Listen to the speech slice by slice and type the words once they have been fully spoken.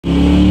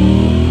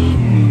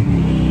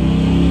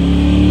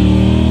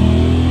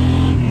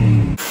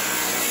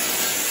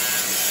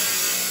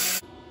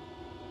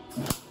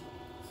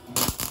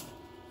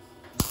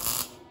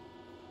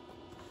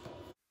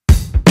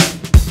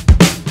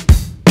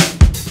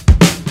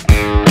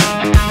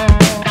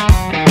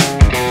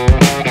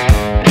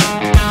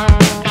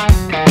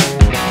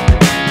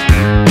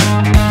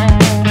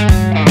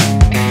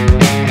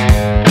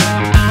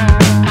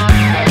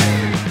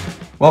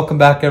Welcome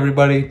back,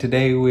 everybody.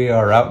 Today we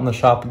are out in the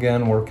shop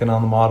again working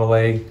on the Model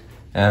A,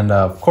 and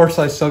of course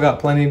I still got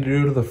plenty to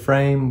do to the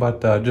frame,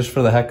 but just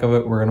for the heck of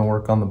it, we're going to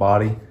work on the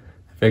body.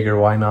 Figure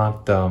why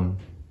not.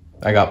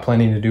 I got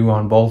plenty to do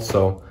on both,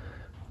 so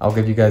I'll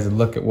give you guys a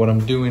look at what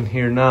I'm doing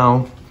here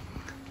now.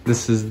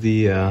 This is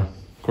the of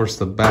course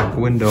the back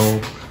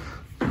window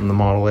in the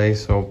Model A,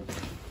 so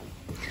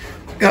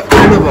got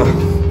kind of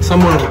a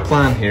somewhat of a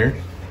plan here.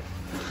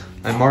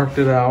 I marked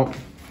it out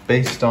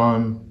based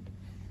on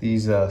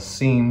these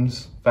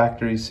seams,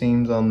 factory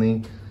seams on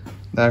the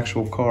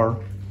actual car.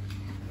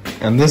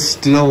 And this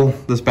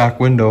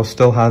back window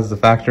still has the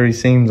factory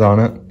seams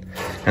on it.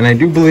 And I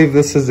do believe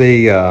this is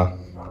a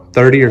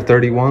 30 or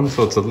 31,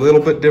 so it's a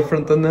little bit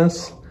different than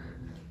this.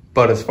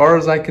 But as far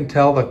as I can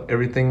tell,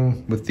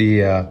 everything with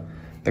the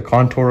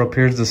contour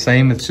appears the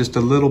same. It's just a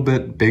little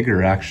bit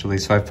bigger actually.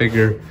 So I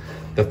figure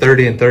the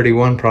 30 and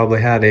 31 probably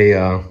had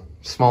a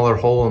smaller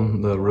hole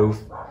in the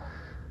roof.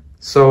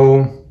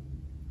 So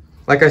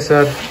like I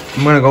said,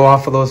 I'm gonna go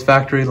off of those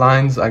factory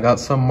lines. I got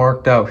some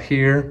marked out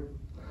here,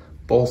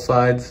 both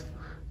sides.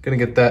 Gonna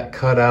get that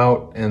cut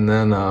out, and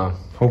then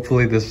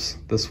hopefully this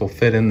will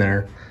fit in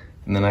there.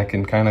 And then I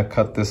can kind of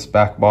cut this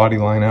back body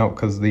line out,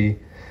 because the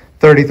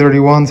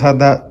 30-31s had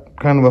that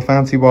kind of a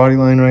fancy body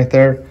line right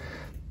there.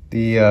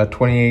 The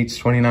 28s,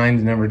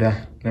 29s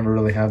never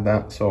really had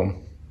that. So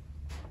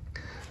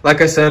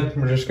like I said,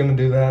 we're just gonna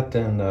do that,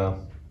 and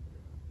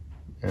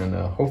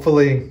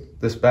hopefully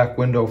this back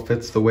window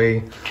fits the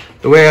way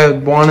I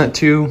want it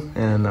to.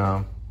 And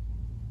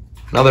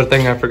another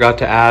thing I forgot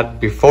to add,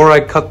 before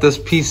I cut this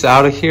piece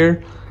out of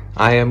here,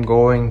 I am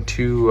going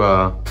to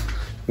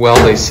weld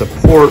a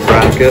support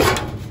bracket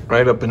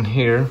right up in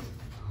here.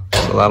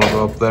 So that'll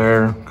go up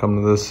there,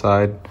 come to this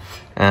side,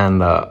 and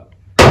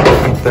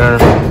right there.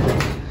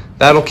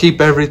 That'll keep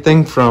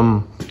everything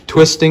from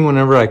twisting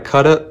whenever I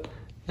cut it,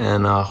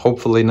 and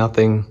hopefully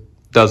nothing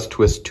does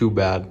twist too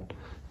bad.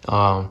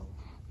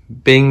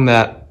 Being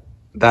that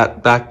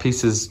back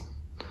piece is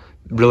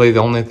really the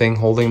only thing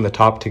holding the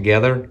top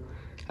together,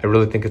 I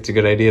really think it's a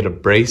good idea to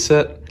brace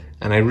it.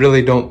 And I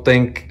really don't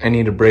think I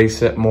need to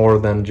brace it more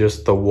than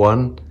just the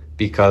one,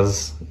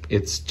 because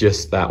it's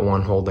just that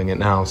one holding it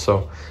now.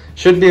 So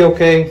should be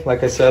okay.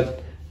 Like I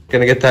said,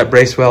 gonna get that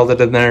brace welded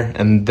in there,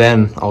 and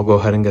then I'll go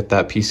ahead and get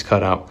that piece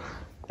cut out.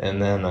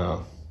 And then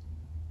I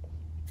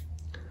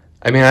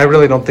mean, I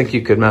really don't think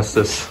you could mess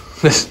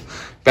this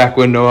back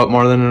window up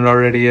more than it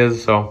already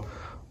is. So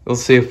we'll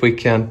see if we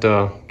can't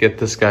get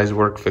this guy's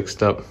work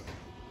fixed up.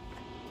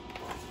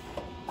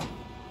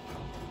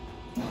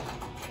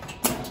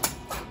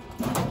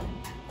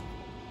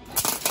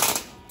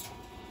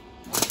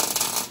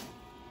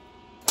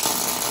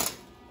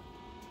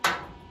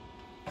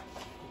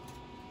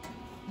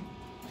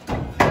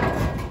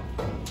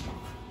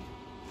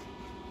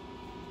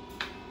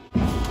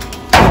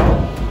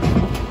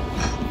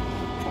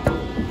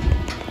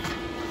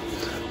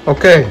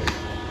 Okay.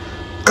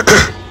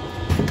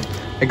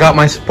 I got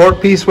my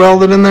support piece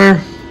welded in there.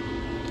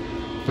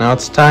 Now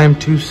it's time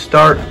to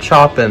start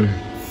chopping.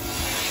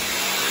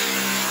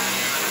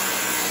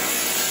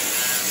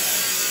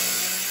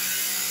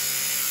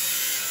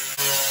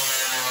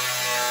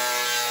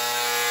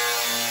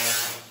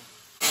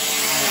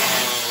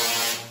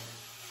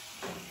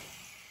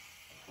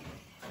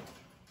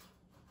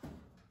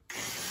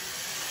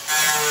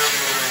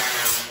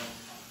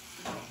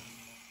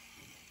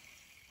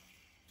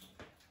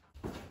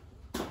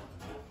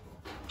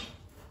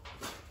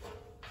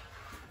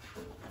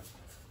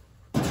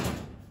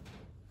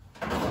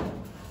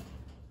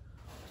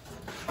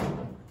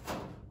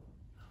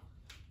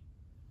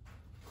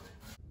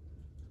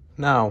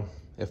 Now,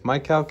 if my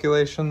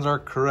calculations are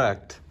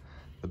correct,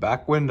 the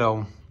back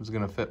window is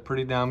gonna fit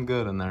pretty damn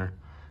good in there.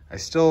 I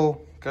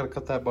still gotta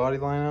cut that body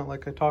line out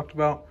like I talked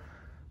about,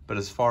 but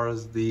as far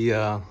as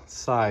the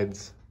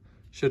sides,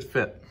 should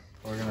fit.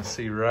 We're gonna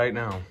see right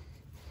now.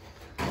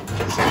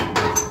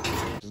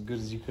 As good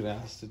as you could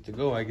ask it to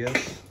go, I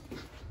guess.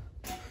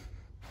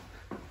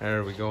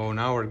 There we go,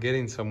 now we're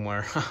getting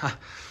somewhere.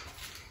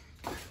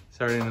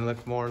 Starting to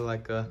look more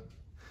like a...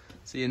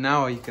 See,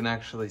 now you can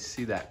actually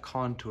see that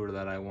contour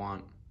that I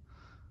want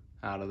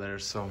out of there.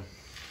 So,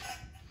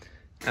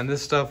 and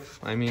this stuff,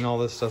 I mean, all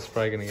this stuff's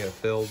probably gonna get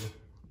filled.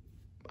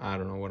 I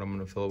don't know what I'm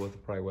gonna fill it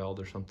with, probably weld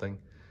or something.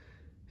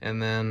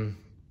 And then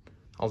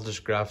I'll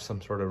just graft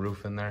some sort of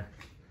roof in there.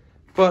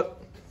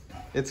 But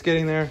it's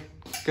getting there.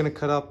 Gonna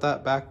cut out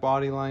that back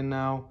body line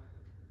now.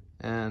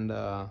 And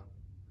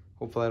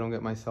hopefully I don't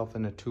get myself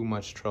into too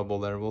much trouble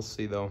there. We'll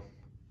see though.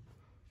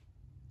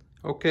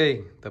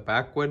 Okay, the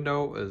back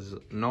window is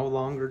no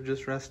longer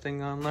just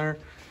resting on there.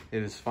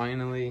 It is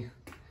finally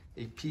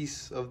a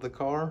piece of the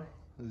car,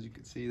 as you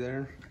can see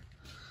there.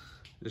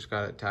 Just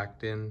got it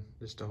tacked in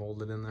just to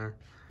hold it in there.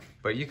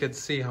 But you can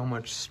see how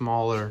much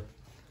smaller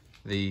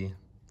the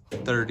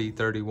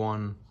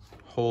 30-31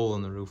 hole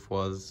in the roof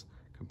was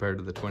compared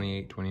to the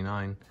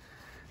 28-29.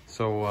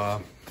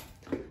 So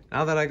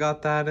now that I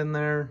got that in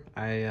there,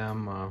 I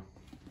am,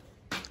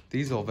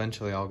 these will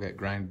eventually all get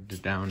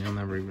grinded down. You'll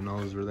never even know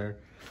those were there.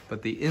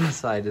 but the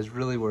inside is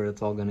really where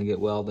it's all gonna get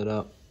welded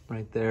up,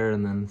 right there,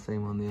 and then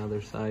same on the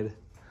other side.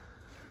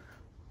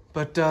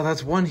 But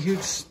that's one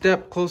huge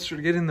step closer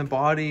to getting the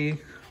body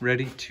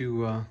ready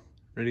to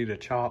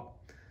chop.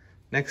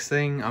 Next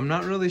thing, I'm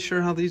not really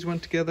sure how these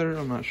went together.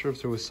 I'm not sure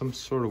if there was some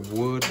sort of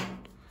wood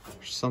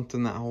or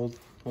something that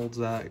holds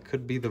that. It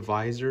could be the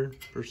visor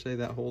per se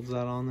that holds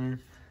that on there.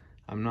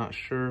 I'm not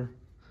sure,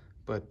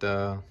 but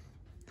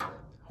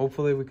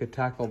hopefully we could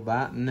tackle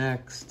that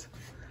next.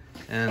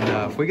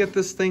 And if we get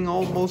this thing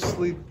all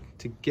mostly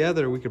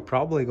together, we could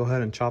probably go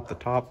ahead and chop the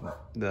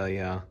top,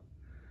 the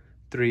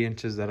 3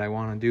 inches that I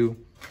want to do.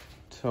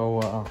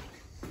 So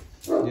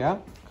yeah,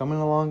 coming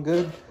along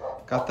good.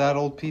 Got that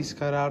old piece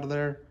cut out of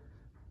there.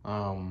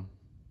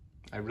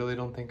 I really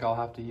don't think I'll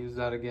have to use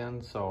that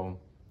again, so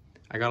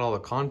I got all the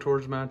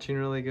contours matching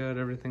really good,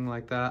 everything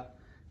like that,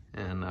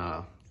 and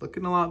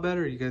looking a lot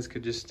better. You guys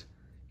could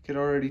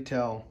already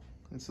tell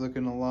it's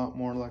looking a lot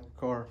more like a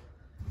car.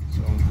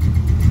 So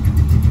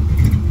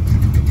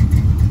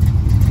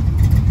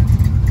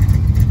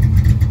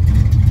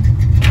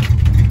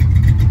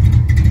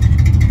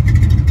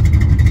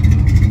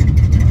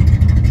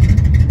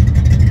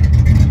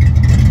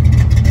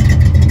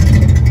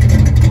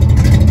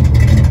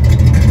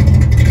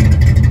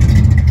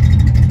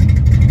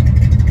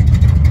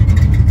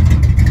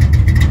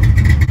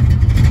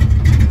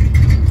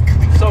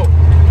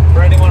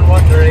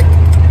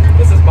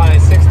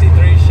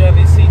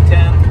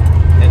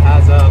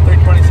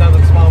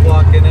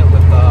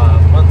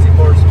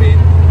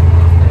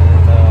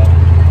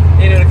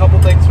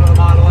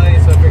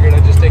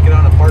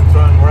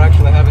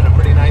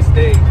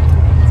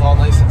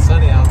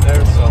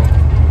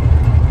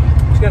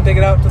take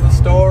it out to the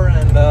store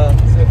and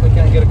see if we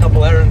can get a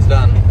couple errands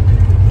done.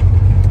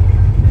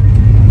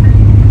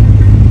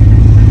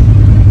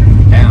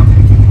 Damn,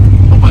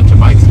 a whole bunch of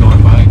bikes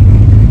going by.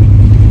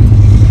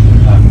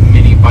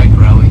 Mini bike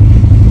rally.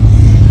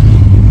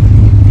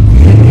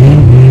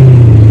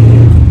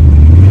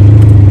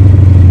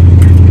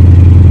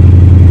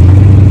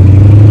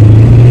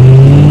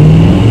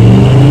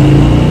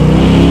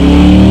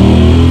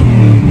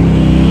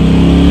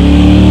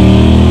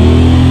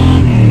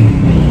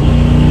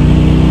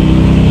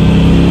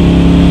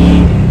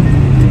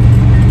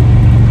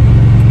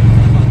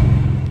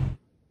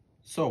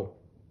 So,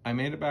 I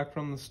made it back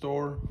from the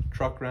store.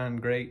 Truck ran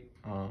great.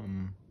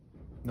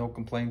 No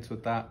complaints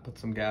with that. Put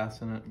some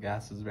gas in it.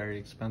 Gas is very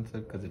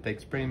expensive because it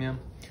takes premium.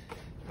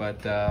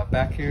 But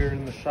back here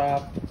in the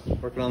shop,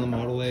 working on the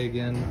Model A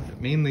again. It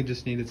mainly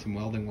just needed some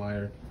welding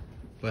wire.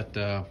 But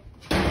now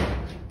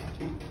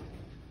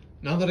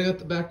that I got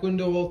the back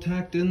window all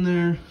tacked in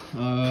there,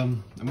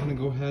 I'm gonna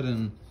go ahead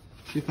and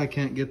see if I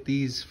can't get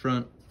these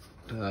front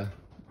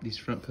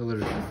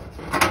pillars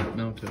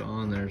mounted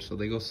on there so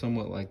they go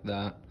somewhat like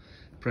that.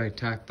 Probably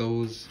tack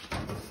those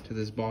to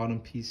this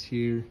bottom piece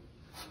here.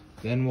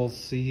 Then we'll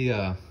see,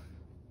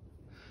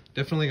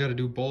 definitely got to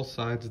do both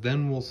sides.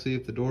 Then we'll see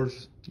if the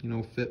doors, you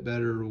know, fit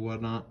better or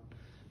whatnot.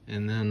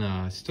 And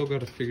then still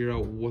got to figure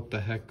out what the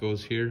heck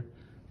goes here.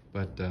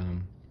 But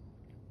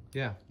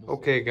yeah.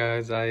 Okay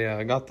guys,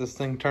 I got this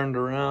thing turned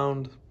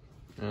around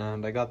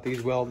and I got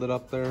these welded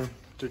up there.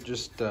 They're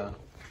just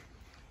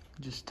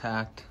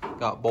tacked.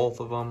 Got both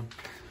of them.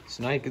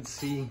 So now you can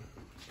see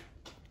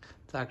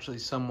it's actually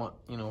somewhat,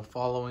 you know,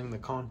 following the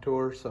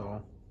contour,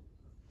 so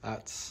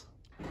that's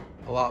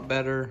a lot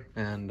better.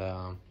 And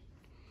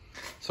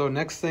so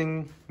next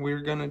thing we're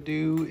gonna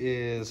do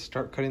is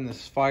start cutting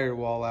this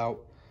firewall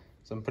out.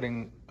 So I'm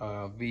putting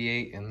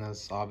V8 in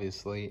this,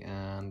 obviously,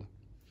 and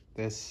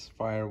this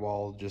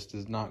firewall just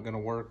is not gonna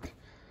work.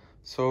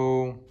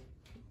 So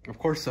of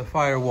course the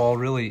firewall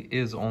really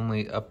is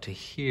only up to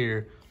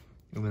here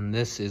when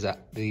this is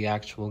at the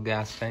actual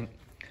gas tank.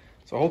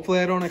 So hopefully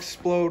I don't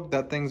explode.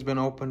 That thing's been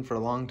open for a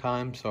long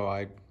time, so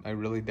I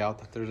really doubt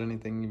that there's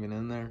anything even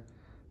in there.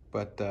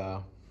 But I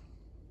don't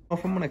know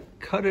if I'm gonna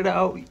cut it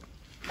out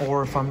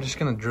or if I'm just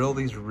gonna drill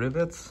these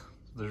rivets.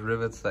 There's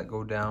rivets that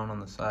go down on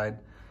the side.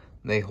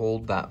 They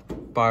hold that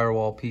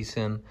firewall piece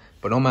in.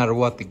 But no matter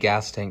what, the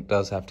gas tank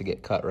does have to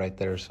get cut right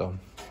there. So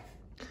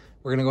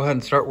we're gonna go ahead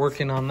and start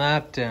working on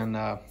that, and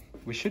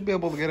we should be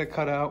able to get it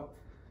cut out,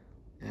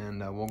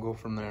 and we'll go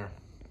from there.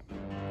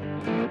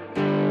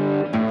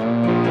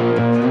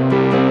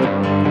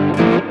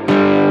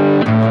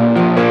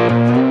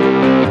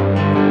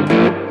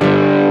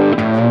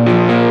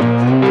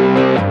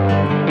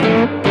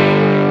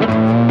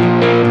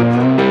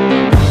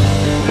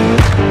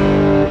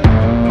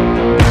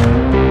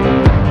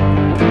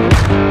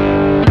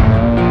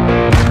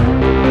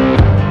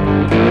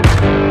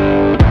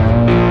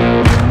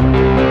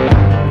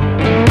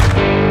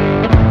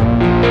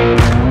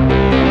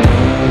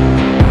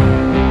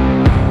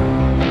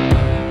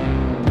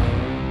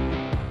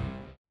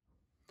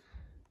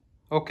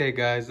 Okay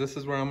guys, this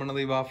is where I'm gonna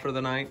leave off for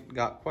the night.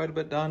 Got quite a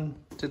bit done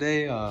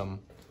today.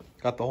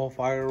 Got the whole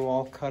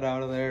firewall cut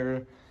out of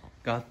there.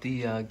 Got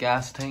the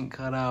gas tank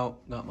cut out.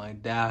 Got my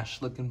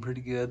dash looking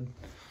pretty good.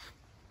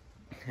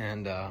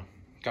 And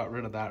got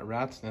rid of that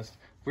rat's nest.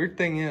 Weird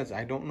thing is,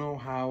 I don't know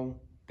how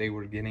they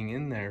were getting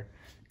in there.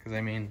 Because, I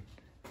mean,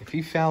 if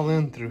he fell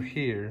in through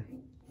here,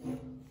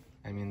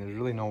 I mean, there's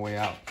really no way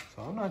out.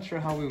 So I'm not sure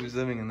how he was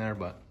living in there,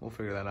 but we'll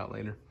figure that out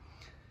later.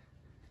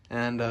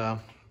 And I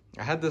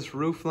had this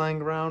roof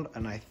lying around,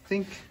 and I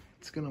think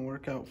it's going to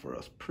work out for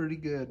us pretty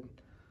good.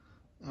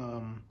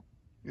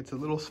 It's a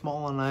little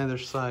small on either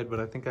side, but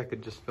I think I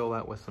could just fill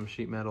that with some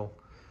sheet metal.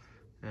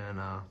 And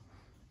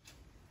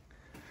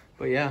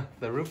but yeah,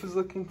 the roof is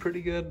looking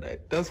pretty good.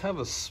 It does have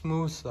a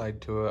smooth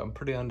side to it. I'm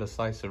pretty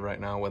undecisive right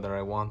now whether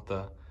I want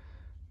the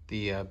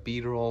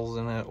bead rolls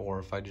in it or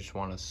if I just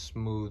want a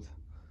smooth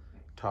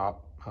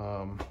top.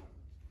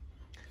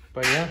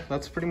 But yeah,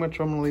 that's pretty much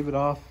where I'm gonna leave it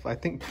off. I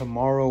think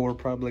tomorrow we're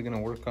probably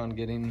gonna work on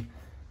getting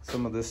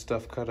some of this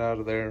stuff cut out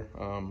of there.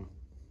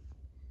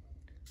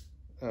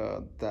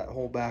 That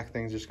whole back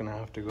thing's just gonna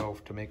have to go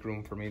to make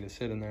room for me to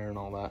sit in there and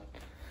all that.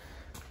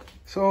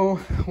 So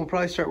we'll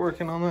probably start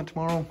working on that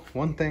tomorrow.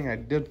 One thing I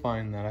did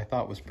find that I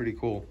thought was pretty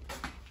cool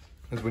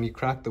is when you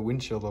crack the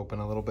windshield open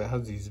a little bit, it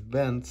has these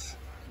vents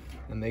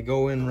and they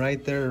go in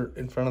right there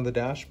in front of the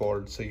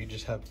dashboard. So you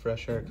just have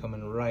fresh air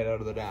coming right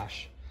out of the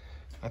dash.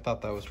 I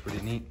thought that was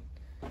pretty neat.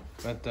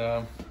 But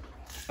other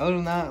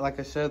than that, like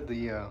I said,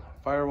 the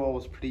firewall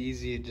was pretty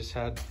easy. It just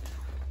had,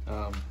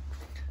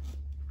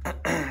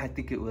 I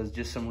think it was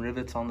just some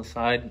rivets on the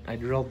side. I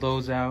drilled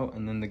those out,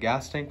 and then the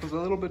gas tank was a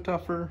little bit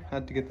tougher.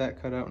 Had to get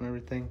that cut out and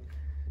everything,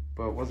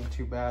 but it wasn't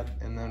too bad.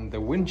 And then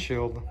the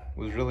windshield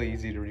was really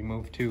easy to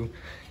remove too.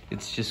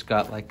 It's just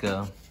got like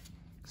a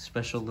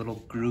special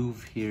little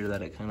groove here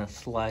that it kind of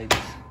slides,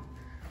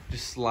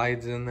 just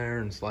slides in there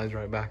and slides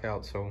right back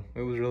out. So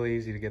it was really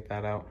easy to get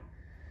that out.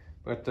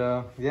 But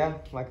yeah,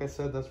 like I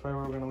said, that's probably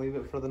where we're gonna leave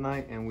it for the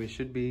night, and we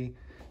should be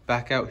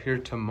back out here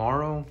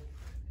tomorrow,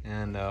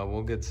 and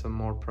we'll get some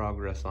more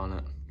progress on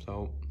it.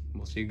 So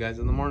we'll see you guys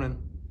in the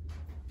morning.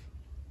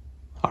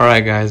 All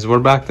right, guys, we're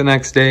back the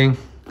next day.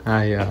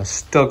 I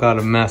still got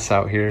a mess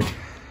out here,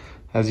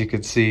 as you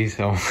could see,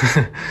 so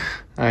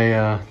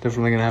I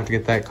definitely gonna have to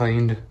get that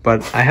cleaned.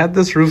 But I had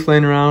this roof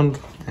laying around,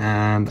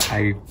 and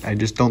I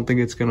just don't think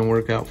it's gonna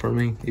work out for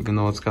me, even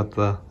though it's got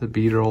the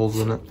bead rolls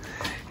in it.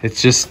 It's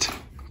just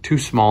too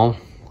small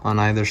on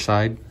either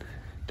side.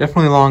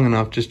 Definitely long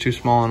enough, just too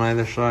small on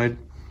either side.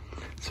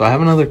 So I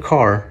have another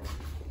car,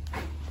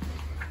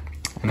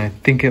 and I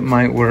think it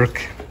might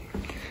work.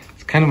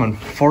 It's kind of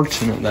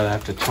unfortunate that I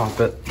have to chop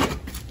it,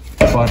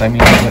 but I mean,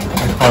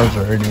 my car's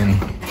already in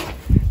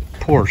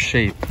poor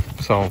shape,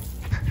 so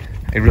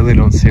I really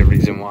don't see a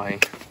reason why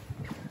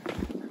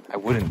I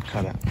wouldn't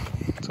cut it.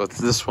 So it's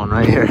this one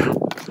right here.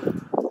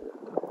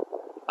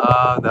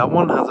 That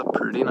one has a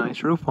pretty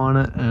nice roof on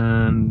it,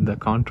 and the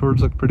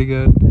contours look pretty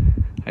good.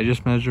 I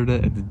just measured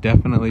it. It's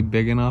definitely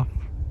big enough.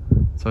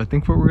 So I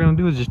think what we're gonna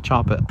do is just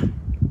chop it.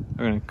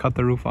 We're gonna cut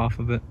the roof off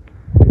of it,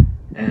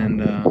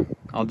 and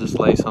I'll just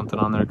lay something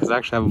on there, because I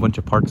actually have a bunch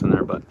of parts in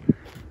there, but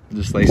I'll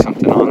just lay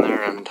something on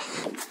there, and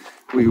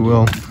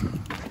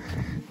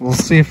we'll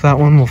see if that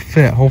one will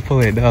fit.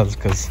 Hopefully it does,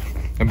 because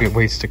it'd be a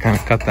waste to kind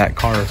of cut that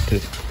car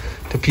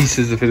to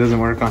pieces if it doesn't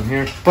work on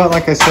here. But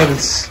like I said,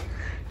 it's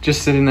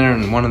just sitting there,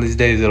 and one of these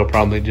days it'll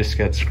probably just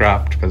get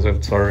scrapped because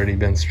it's already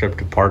been stripped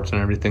of parts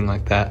and everything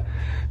like that.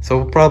 So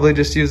we'll probably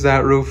just use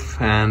that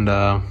roof, and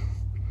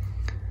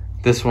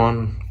this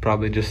one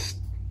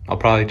I'll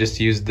probably just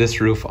use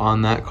this roof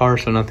on that car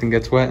so nothing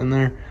gets wet in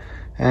there,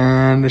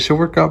 and it should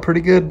work out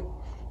pretty good.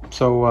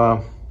 So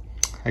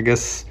I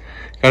guess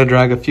gotta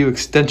drag a few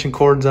extension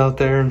cords out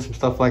there and some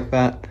stuff like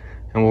that,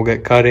 and we'll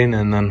get cutting,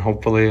 and then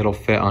hopefully it'll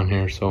fit on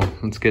here. So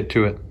let's get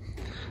to it.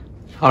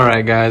 All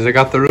right, guys, I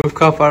got the roof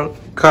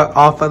cut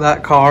off of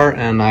that car,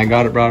 and I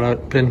got it brought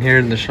up in here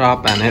in the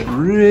shop, and it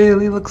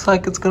really looks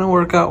like it's gonna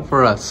work out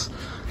for us.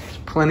 It's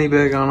plenty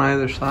big on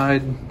either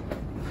side.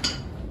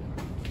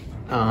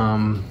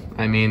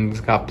 I mean, it's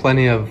got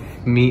plenty of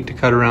meat to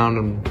cut around,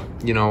 and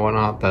you know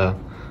whatnot,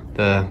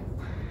 the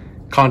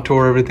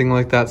contour, everything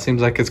like that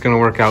seems like it's gonna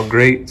work out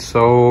great.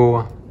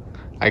 So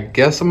I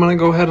guess I'm gonna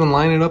go ahead and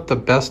line it up the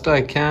best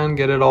I can,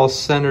 get it all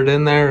centered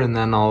in there, and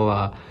then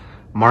I'll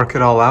mark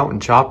it all out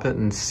and chop it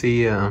and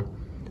see.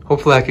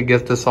 Hopefully I could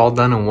get this all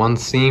done in one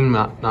seam,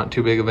 not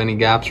too big of any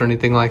gaps or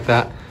anything like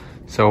that.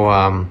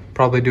 So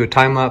probably do a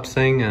time-lapse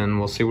thing, and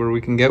we'll see where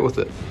we can get with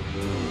it.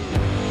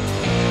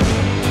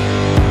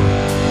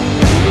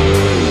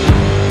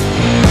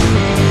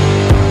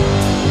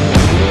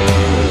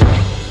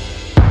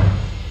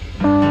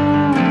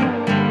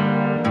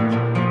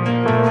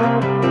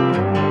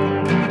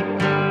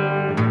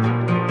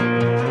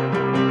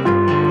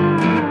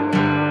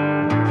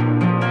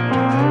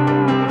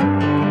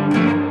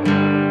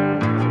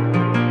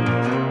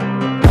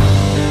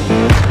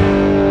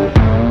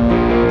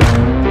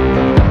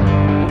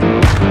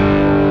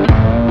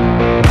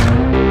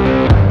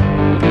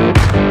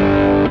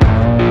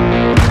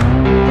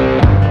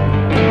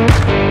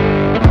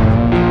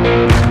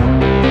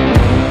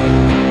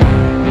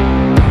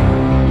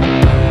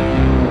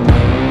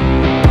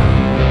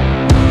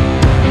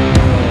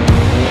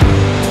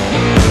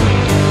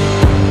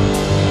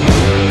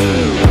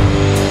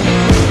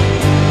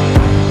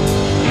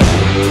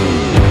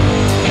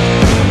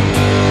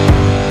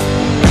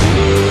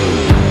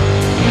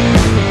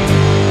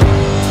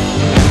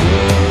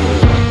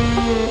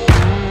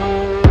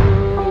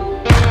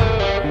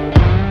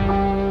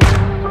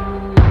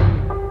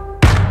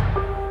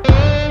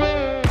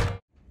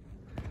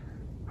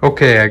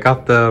 Okay, I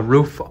got the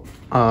roof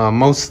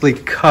mostly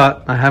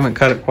cut. I haven't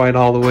cut it quite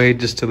all the way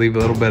just to leave a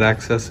little bit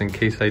excess in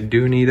case I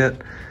do need it.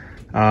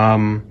 I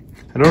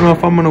don't know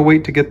if I'm gonna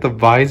wait to get the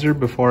visor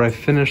before I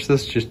finish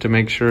this just to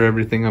make sure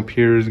everything up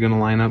here is gonna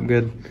line up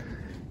good.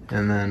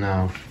 And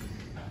then,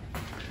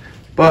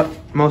 but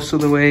most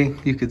of the way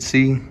you could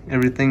see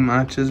everything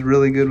matches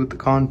really good with the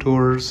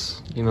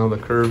contours. You know, the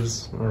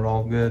curves are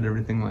all good,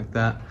 everything like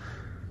that.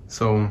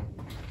 So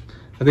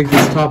I think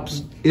this top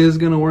is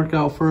gonna work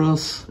out for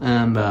us.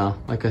 And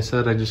like I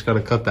said, I just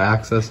gotta cut the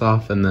access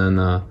off and then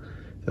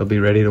it'll be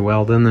ready to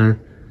weld in there.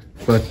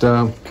 But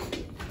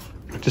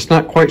just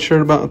not quite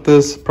sure about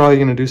this. Probably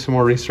gonna do some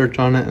more research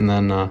on it. And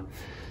then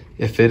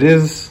if it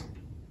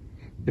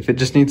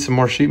just needs some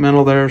more sheet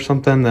metal there or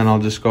something, then I'll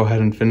just go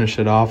ahead and finish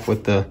it off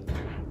with the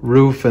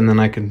roof, and then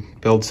I can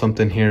build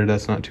something here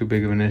that's not too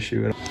big of an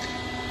issue.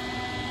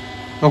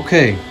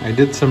 Okay, I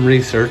did some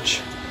research.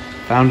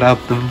 Found out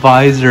the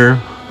visor,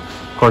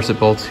 of course it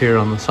bolts here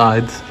on the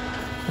sides,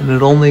 and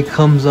it only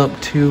comes up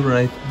to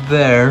right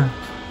there.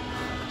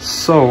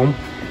 So,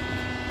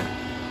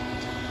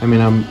 I mean,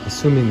 I'm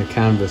assuming the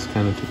canvas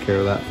kind of took care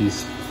of that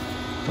piece,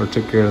 or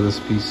took care of this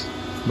piece.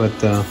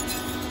 But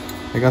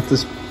I got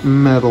this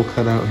metal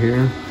cut out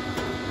here.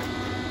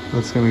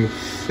 That's gonna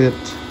fit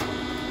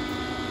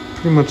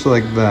pretty much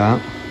like that.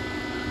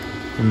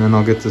 And then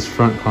I'll get this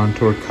front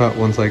contour cut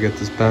once I get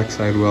this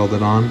backside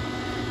welded on.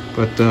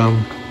 But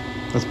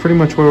that's pretty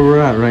much where we're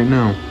at right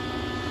now.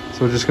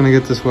 So we're just gonna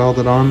get this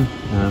welded on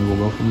and we'll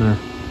go from there.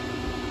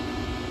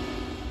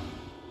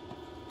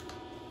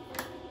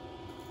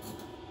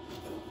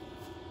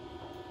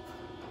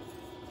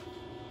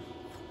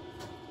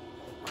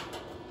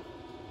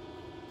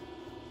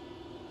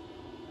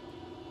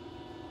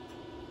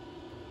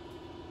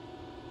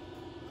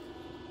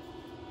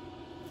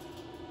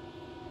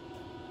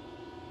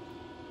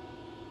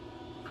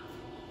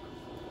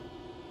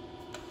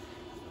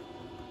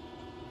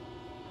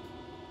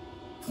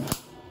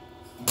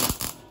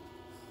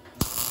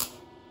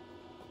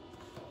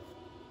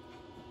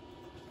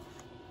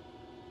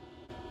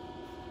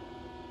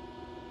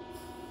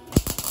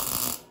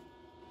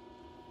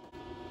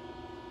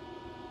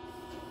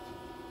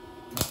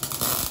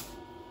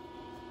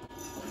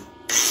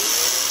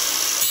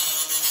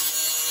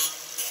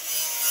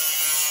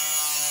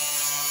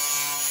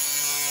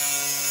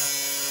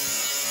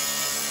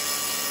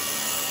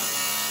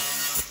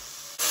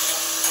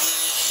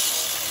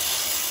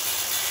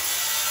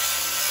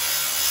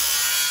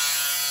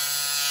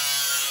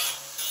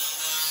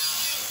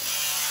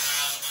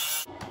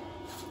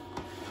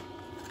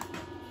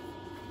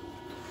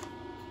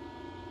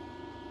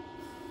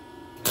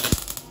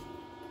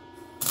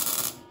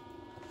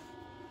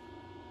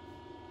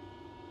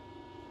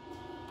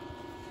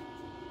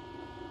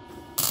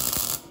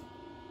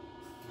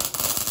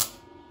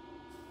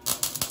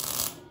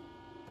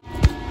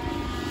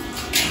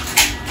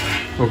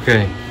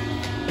 Okay,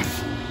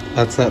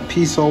 that's that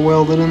piece all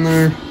welded in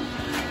there. You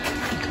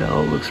can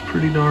tell it looks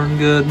pretty darn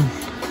good.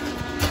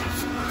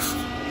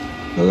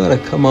 I gotta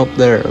come up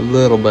there a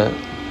little bit,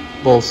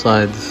 both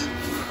sides,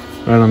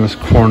 right on this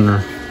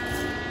corner.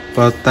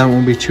 But that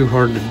won't be too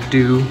hard to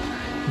do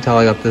until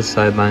I got this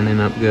side lining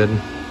up good.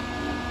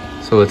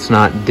 So it's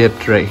not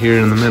dipped right here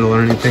in the middle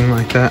or anything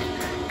like that.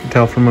 You can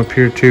tell from up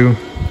here too.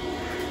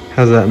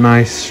 Has that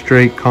nice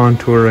straight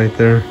contour right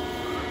there.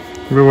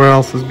 Everywhere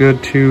else is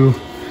good too.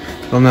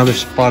 Another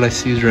spot I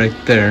see is right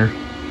there.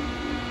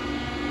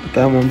 But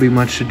that won't be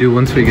much to do.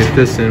 Once we get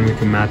this in, we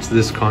can match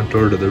this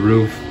contour to the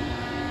roof,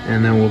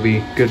 and then we'll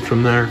be good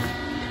from there.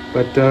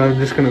 But I'm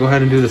just gonna go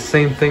ahead and do the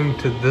same thing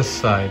to this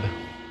side.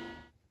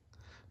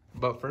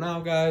 But for now,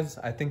 guys,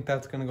 I think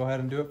that's gonna go ahead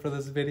and do it for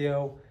this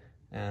video.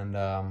 And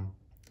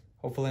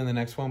hopefully in the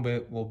next one,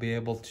 we'll be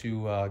able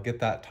to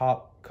get that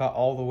top cut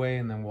all the way,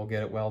 and then we'll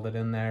get it welded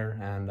in there,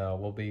 and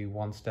we'll be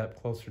one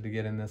step closer to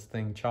getting this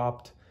thing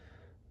chopped.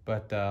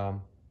 But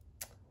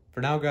for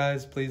now,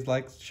 guys, please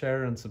like,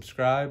 share, and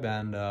subscribe,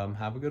 and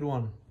have a good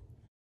one.